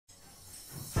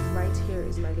here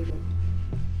is my living,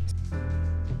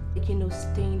 like, you know,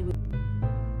 stained with.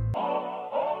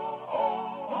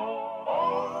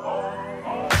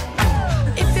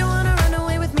 If you wanna run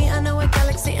away with me, I know a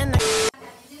galaxy and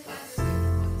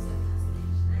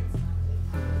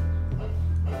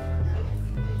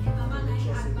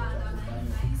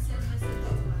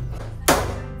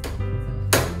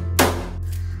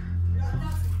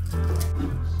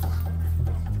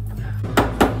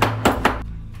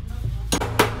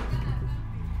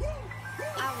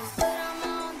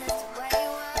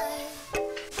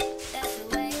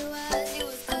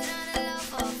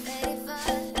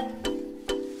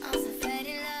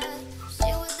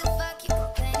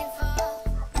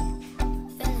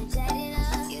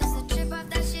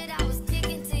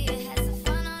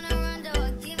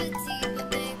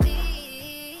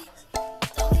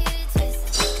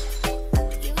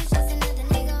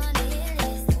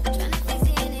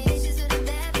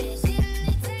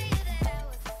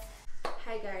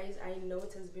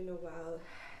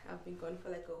I've been gone for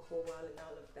like a whole while and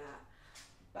all of that,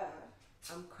 but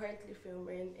I'm currently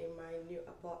filming in my new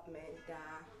apartment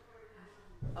that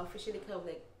I officially kind of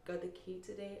like got the key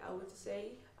today. I would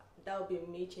say that would be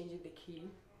me changing the key,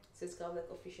 so it's kind of like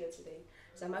official today.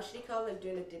 So I'm actually kind of like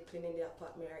doing a deep clean in the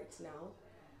apartment right now,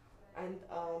 and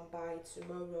by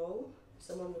tomorrow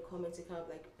someone will come in to kind of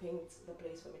like paint the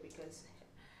place for me because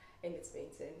it needs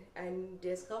painting, and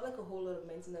there's kind of like a whole lot of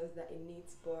maintenance that it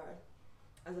needs, but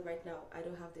as of right now I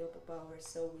don't have the upper power,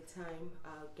 so with time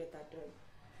I'll get that done.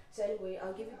 So anyway,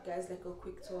 I'll give you guys like a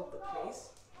quick tour of the place,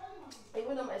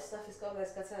 even though my stuff is kind of like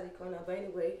scattered at the corner, but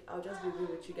anyway, I'll just be real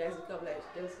with you guys and kind of like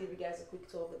just give you guys a quick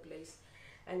tour of the place,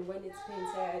 and when it's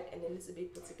painted and a little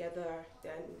bit put together,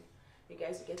 then you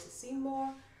guys will get to see more.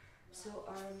 So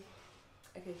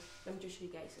okay, let me just show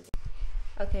you guys.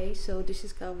 Okay, so this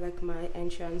is kind of like my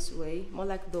entrance way, more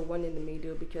like the one in the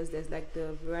middle, because there's like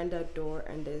the veranda door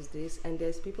and there's this, and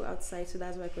there's people outside, so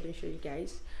that's why I couldn't show you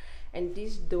guys. And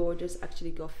this door just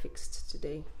actually got fixed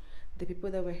today. The people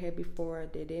that were here before,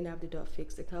 they didn't have the door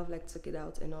fixed, they kind of like took it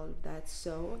out and all of that,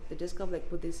 so they just kind of like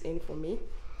put this in for me.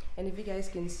 And if you guys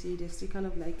can see, there's still kind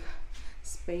of like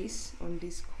space on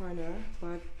this corner,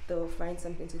 but they'll find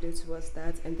something to do towards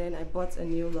that. And then I bought a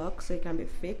new lock so it can be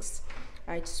fixed.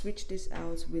 I switched this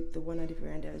out with the one at the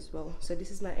veranda as well. So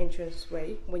this is my entrance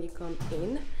way when you come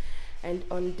in, and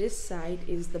on this side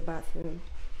is the bathroom.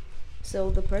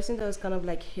 So the person that was kind of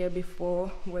like here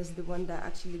before was the one that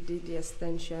actually did the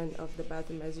extension of the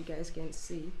bathroom, as you guys can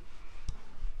see.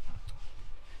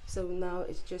 So now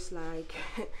it's just like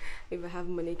if I have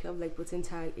money, kind of like putting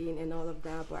tile in and all of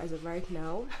that, but as of right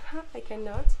now I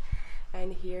cannot.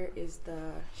 And here is the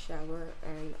shower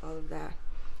and all of that,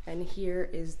 and here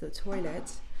is the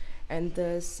toilet, and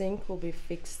the sink will be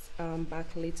fixed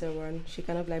back later on. She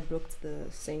kind of like broke the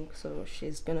sink, so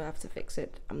she's gonna have to fix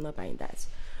it. I'm not buying that.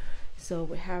 So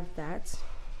we have that,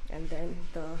 and then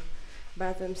the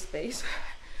bathroom space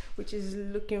which is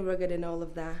looking rugged and all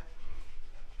of that.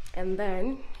 And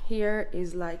then here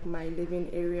is like my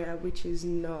living area, which is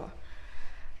not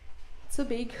too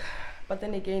big, but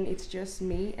then again it's just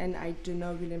me and I do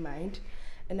not really mind.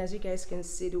 And as you guys can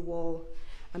see, the wall,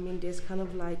 I mean, there's kind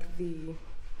of like the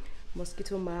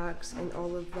mosquito marks and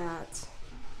all of that,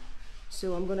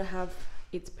 so I'm gonna have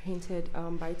it painted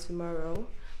by tomorrow.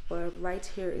 But right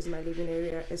here is my living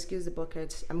area. Excuse the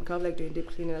bucket, I'm kind of like doing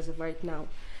deep cleaning as of right now.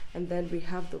 And then we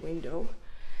have the window,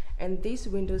 and this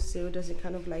window sill doesn't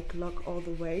kind of like lock all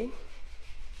the way,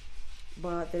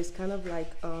 but there's kind of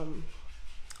like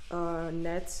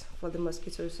nets for the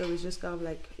mosquitoes, so it's just kind of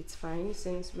like, it's fine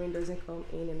since rain doesn't come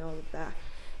in and all of that.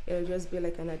 It'll just be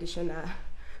like an additional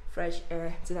fresh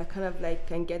air so that kind of like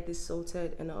can get this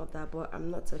salted and all of that, but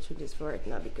I'm not touching this for right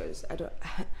now because I don't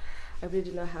I really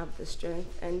do not have the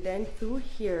strength. And then through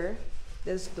here,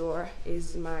 this door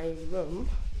is my room.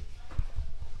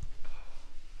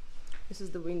 This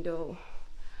is the window.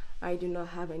 I do not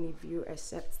have any view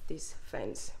except this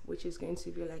fence, which is going to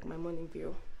be like my morning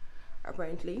view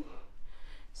apparently.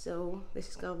 So this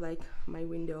is kind of like my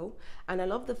window, and I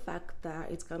love the fact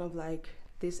that it's kind of like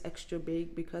this extra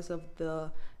big because of the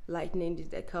lightning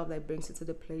that kind of like brings it to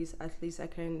the place. At least I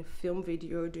can film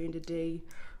video during the day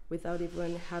without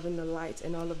even having the light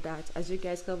and all of that, as you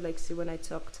guys kind of like see when I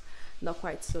talked not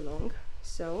quite so long.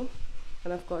 So,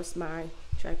 and of course my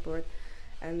tripod,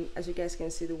 and as you guys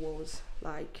can see, the walls,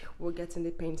 like we're getting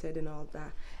it painted and all of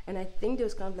that. And I think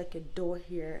there's kind of like a door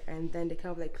here, and then they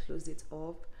kind of like closed it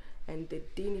up, and they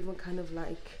didn't even kind of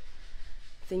like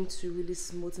think to really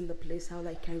smoothen the place how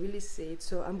like I really see it.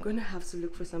 So I'm gonna have to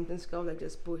look for something to kind of like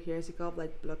just put here to kind of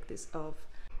like block this off.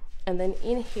 And then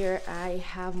in here I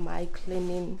have my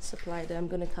cleaning supply that I'm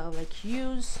gonna kind of like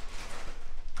use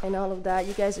and all of that.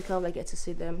 You guys will kind of like get to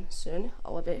see them soon,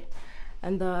 all of it.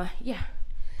 And yeah,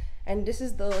 and this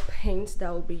is the paint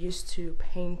that will be used to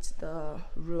paint the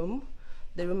room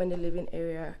and the living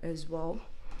area as well.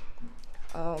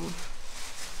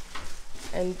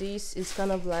 And this is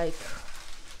kind of like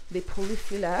the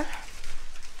polyfiller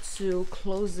to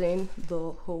close in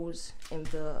the holes in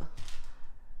the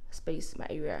space, my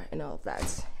area and all of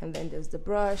that. And then there's the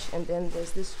brush, and then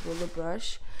there's this roller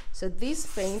brush. So this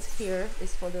paint here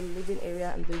is for the living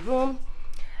area and the room.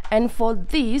 And for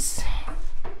this,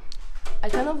 I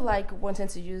kind of like wanted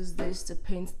to use this to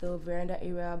paint the veranda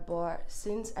area, but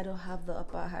since I don't have the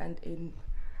upper hand in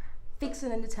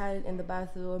fixing any tile in the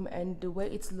bathroom and the way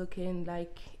it's looking,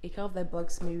 like it kind of like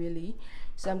bugs me really.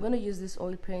 So I'm gonna use this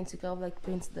oil paint to kind of like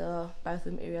paint the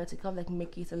bathroom area to kind of like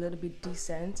make it a little bit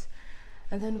decent.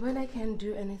 And then when I can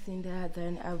do anything there,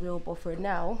 then I will, but for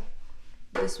now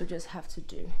this will just have to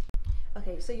do.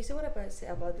 Okay, so you see what I'm about to say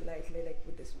about the light, like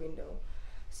with this window.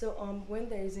 So when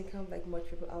there isn't kind of like much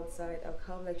people outside, I'll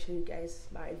kind of like show you guys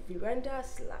my veranda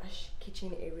slash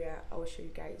kitchen area. I will show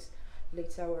you guys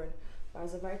later on. But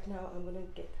as of right now, I'm gonna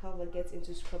kind of like get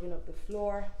into scrubbing of the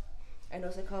floor and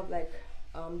also kind of like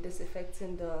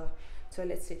disinfecting the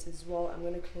toilet seat as well. I'm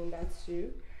gonna clean that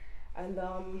too. And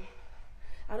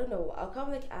I don't know, I'll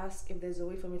kind of like ask if there's a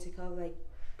way for me to kind of like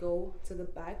go to the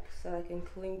back so I can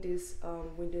clean these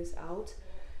windows out.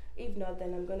 If not,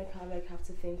 then I'm gonna kind of like have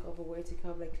to think of a way to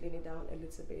kind of like clean it down a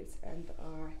little bit. And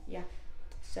yeah,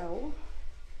 so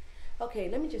okay,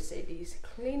 let me just say this: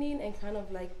 cleaning and kind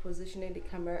of like positioning the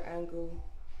camera angle,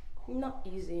 not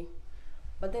easy.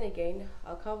 But then again,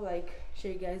 I'll kind of like show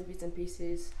you guys bits and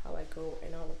pieces how I go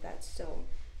and all of that. So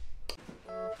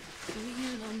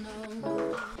You don't know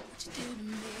what you do to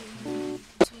me.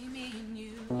 Between me and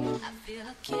you, I feel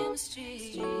a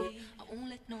chemistry. I won't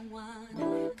let no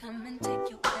one come and take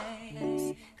your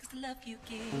place. Cause the love you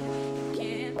give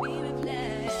can't be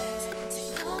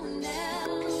replaced. No one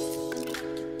else can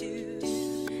like you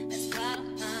do. That's why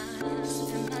I'm mine.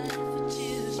 Spend my life with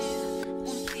you. I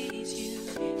wanna please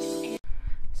you.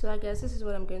 so I guess this is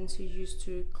what I'm going to use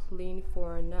to clean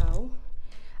for now.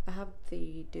 I have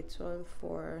the Dettol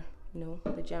for, you know,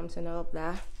 the germs and all of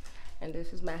that, and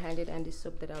this is my handy dandy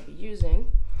soap that I'll be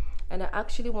using. And I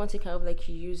actually want to kind of like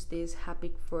use this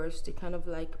Harpic first to kind of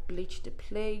like bleach the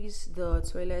place, the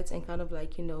toilets, and kind of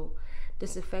like, you know,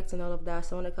 disinfect and all of that.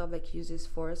 So I want to kind of like use this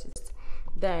first.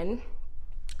 Then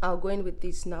I'll go in with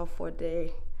this now for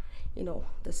the, you know,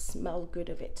 the smell good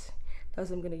of it. That's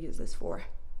what I'm gonna use this for.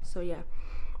 So yeah.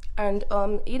 And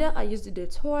either I use the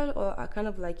Dettol or I kind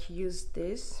of like use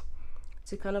this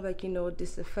to kind of like, you know,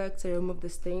 disinfect and remove the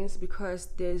stains, because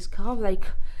there's kind of like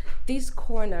this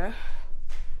corner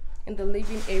in the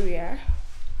living area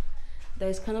that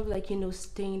is kind of like, you know,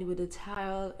 stained with the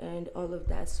tile and all of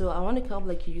that. So I want to kind of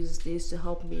like use this to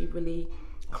help me really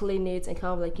clean it and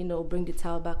kind of like, you know, bring the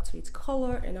tile back to its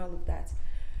color and all of that.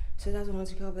 So that's what I want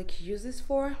to kind of like use this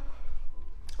for.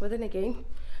 But then again,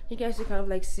 you guys will kind of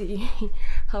like see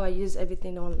how I use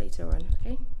everything on later on.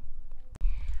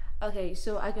 Okay,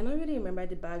 so I cannot really remember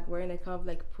the bag where I kind of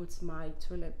like put my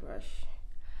toilet brush.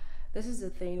 This is the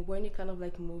thing, when you're kind of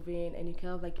like moving and you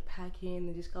kind of like packing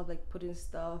and just kind of like putting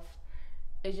stuff,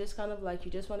 it's just kind of like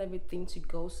you just want everything to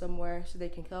go somewhere so they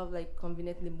can kind of like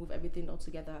conveniently move everything all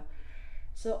together.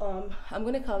 So I'm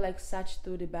gonna kind of like search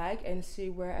through the bag and see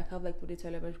where I kind of like put the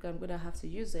toilet brush, because I'm gonna have to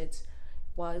use it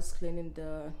whilst cleaning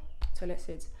the toilet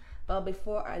seat. But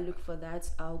before I look for that,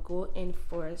 I'll go in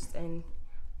first and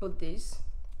put this.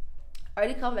 I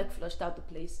already kind of like flushed out the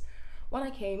place. When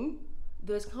I came,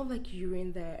 there was kind of like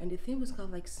urine there and the thing was kind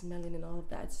of like smelling and all of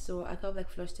that, so I kind of like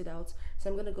flushed it out. So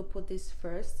I'm gonna go put this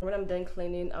first. When I'm done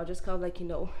cleaning, I'll just kind of like, you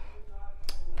know,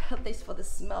 put this for the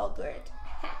smell good.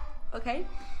 Okay,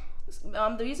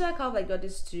 the reason I kind of like got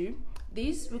this too,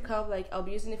 these will kind of like, I'll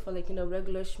be using it for like, you know,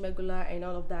 regular schmegular and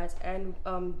all of that, and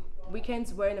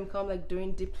weekends when I'm kind of like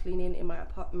doing deep cleaning in my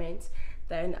apartment,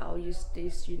 then I'll use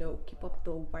this, you know, keep up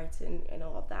the whitening and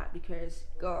all of that, because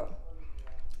girl,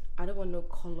 I don't want no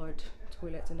colored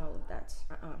toilet and all of that.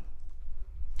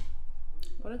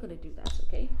 We're not gonna do that.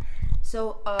 Okay,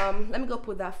 so let me go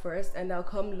put that first and I'll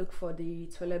come look for the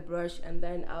toilet brush, and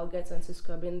then I'll get onto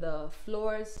scrubbing the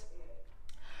floors.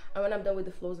 And when I'm done with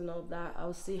the floors and all of that,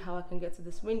 I'll see how I can get to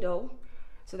this window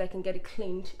so that I can get it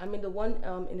cleaned. I mean, the one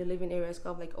in the living area is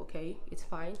kind of like, okay, it's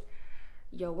fine.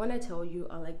 Yo, when I tell you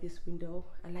I like this window,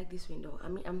 I like this window. I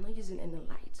mean, I'm not using any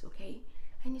lights, okay?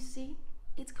 And you see,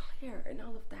 it's clear and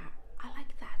all of that. I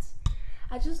like that.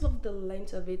 I just love the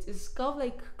length of it. It's kind of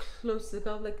like close to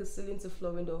kind of like a ceiling to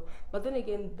floor window, but then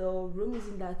again the room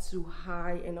isn't that too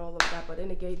high and all of that, but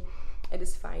then again it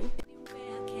is fine.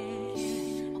 Don't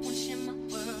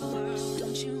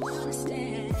you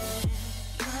understand?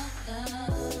 Your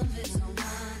love is a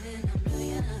one in a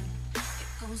million. It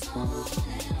goes on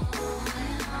and on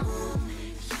and on.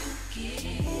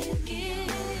 You give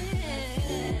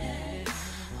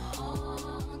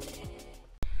all day.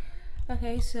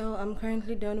 Okay, so I'm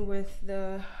currently done with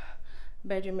the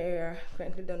bedroom area,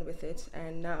 currently done with it,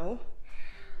 and now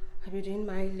I'll be doing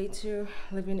my little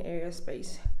living area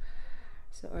space.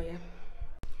 So oh yeah,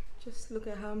 just look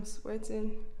at how I'm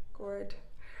sweating. God.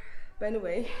 But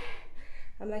anyway,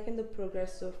 I'm liking the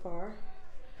progress so far,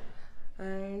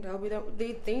 and I'll be done.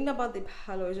 The thing about the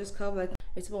parlor is just kind of like,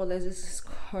 it's more or less this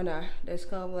corner that's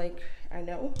kind of like, I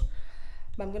know,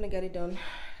 but I'm gonna get it done.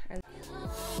 And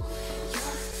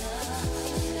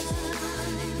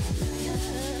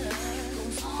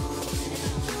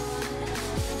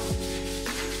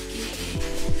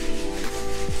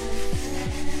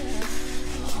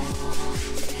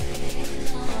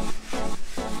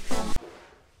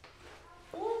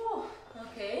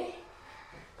okay,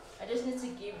 I just need to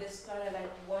give this corner like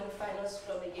one final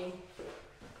scrub again.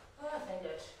 Oh, thank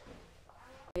God.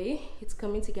 Okay, it's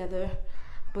coming together,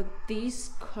 but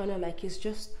this corner like is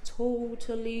just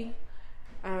totally,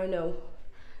 I don't know.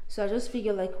 So I just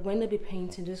figure like when I be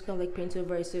painting, just kind of like paint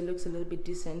over it so it looks a little bit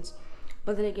decent.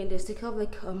 But then again, there's still kind of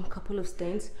like a couple of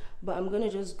stains, but I'm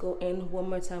gonna just go in one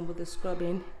more time with the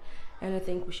scrubbing, and I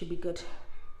think we should be good.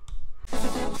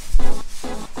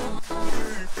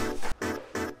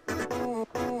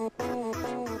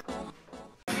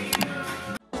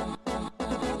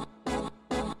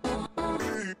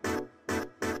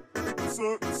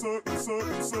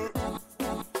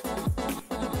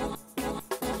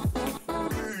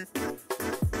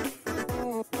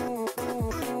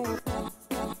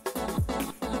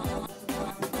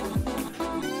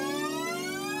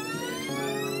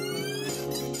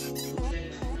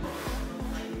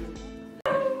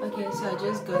 Okay, so I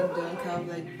just got done kind of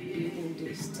like building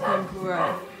this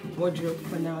temporary wardrobe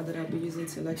for now that I'll be using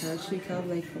to like actually kind of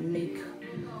like make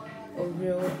a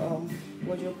real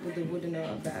wardrobe with the wood and all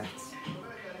of that.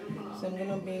 So I'm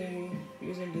gonna be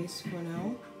using this for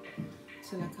now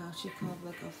to like actually kind of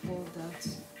like afford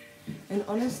that. And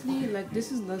honestly, like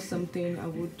this is not something I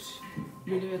would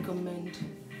really recommend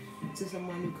to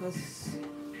someone, because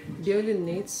the only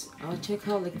knits, I'll check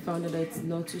how like found that it's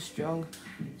not too strong.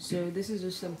 So this is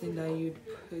just something that you'd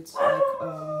put like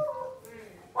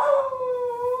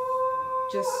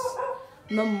just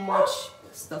not much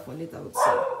stuff on it, I would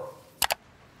say.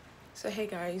 So hey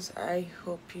guys, I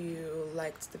hope you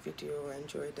liked the video,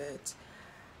 enjoyed it.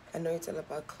 I know it's all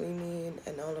about cleaning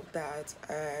and all of that,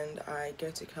 and I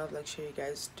get to kind of like show you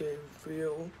guys the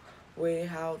real way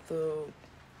how the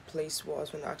place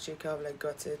was when I actually kind of like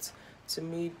got it, to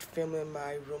me filming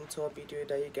my room tour video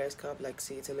that you guys kind of like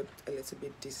see it a little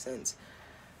bit decent.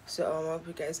 So I hope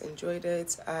you guys enjoyed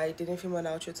it. I didn't film an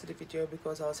outro to the video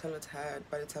because I was hella tired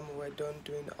by the time we were done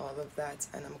doing all of that,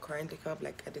 and I'm currently kind of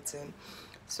like editing,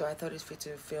 so I thought it's fit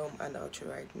to film an outro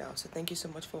right now. So thank you so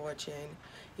much for watching.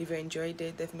 If you enjoyed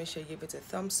it, definitely make sure you give it a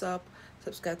thumbs up,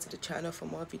 subscribe to the channel for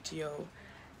more video,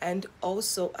 and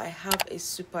also I have a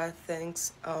super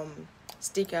thanks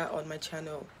sticker on my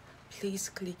channel. Please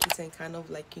click it and kind of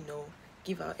like, you know,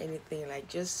 give out anything, like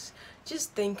just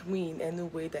thank me in any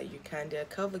way that you can. There are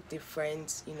kind of like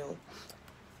different, you know,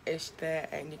 ish there,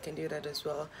 and you can do that as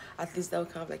well. At least that will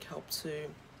kind of like help to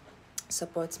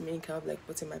support me, kind of like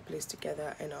putting my place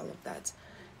together and all of that.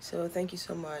 So thank you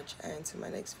so much, and to my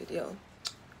next video.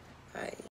 Bye.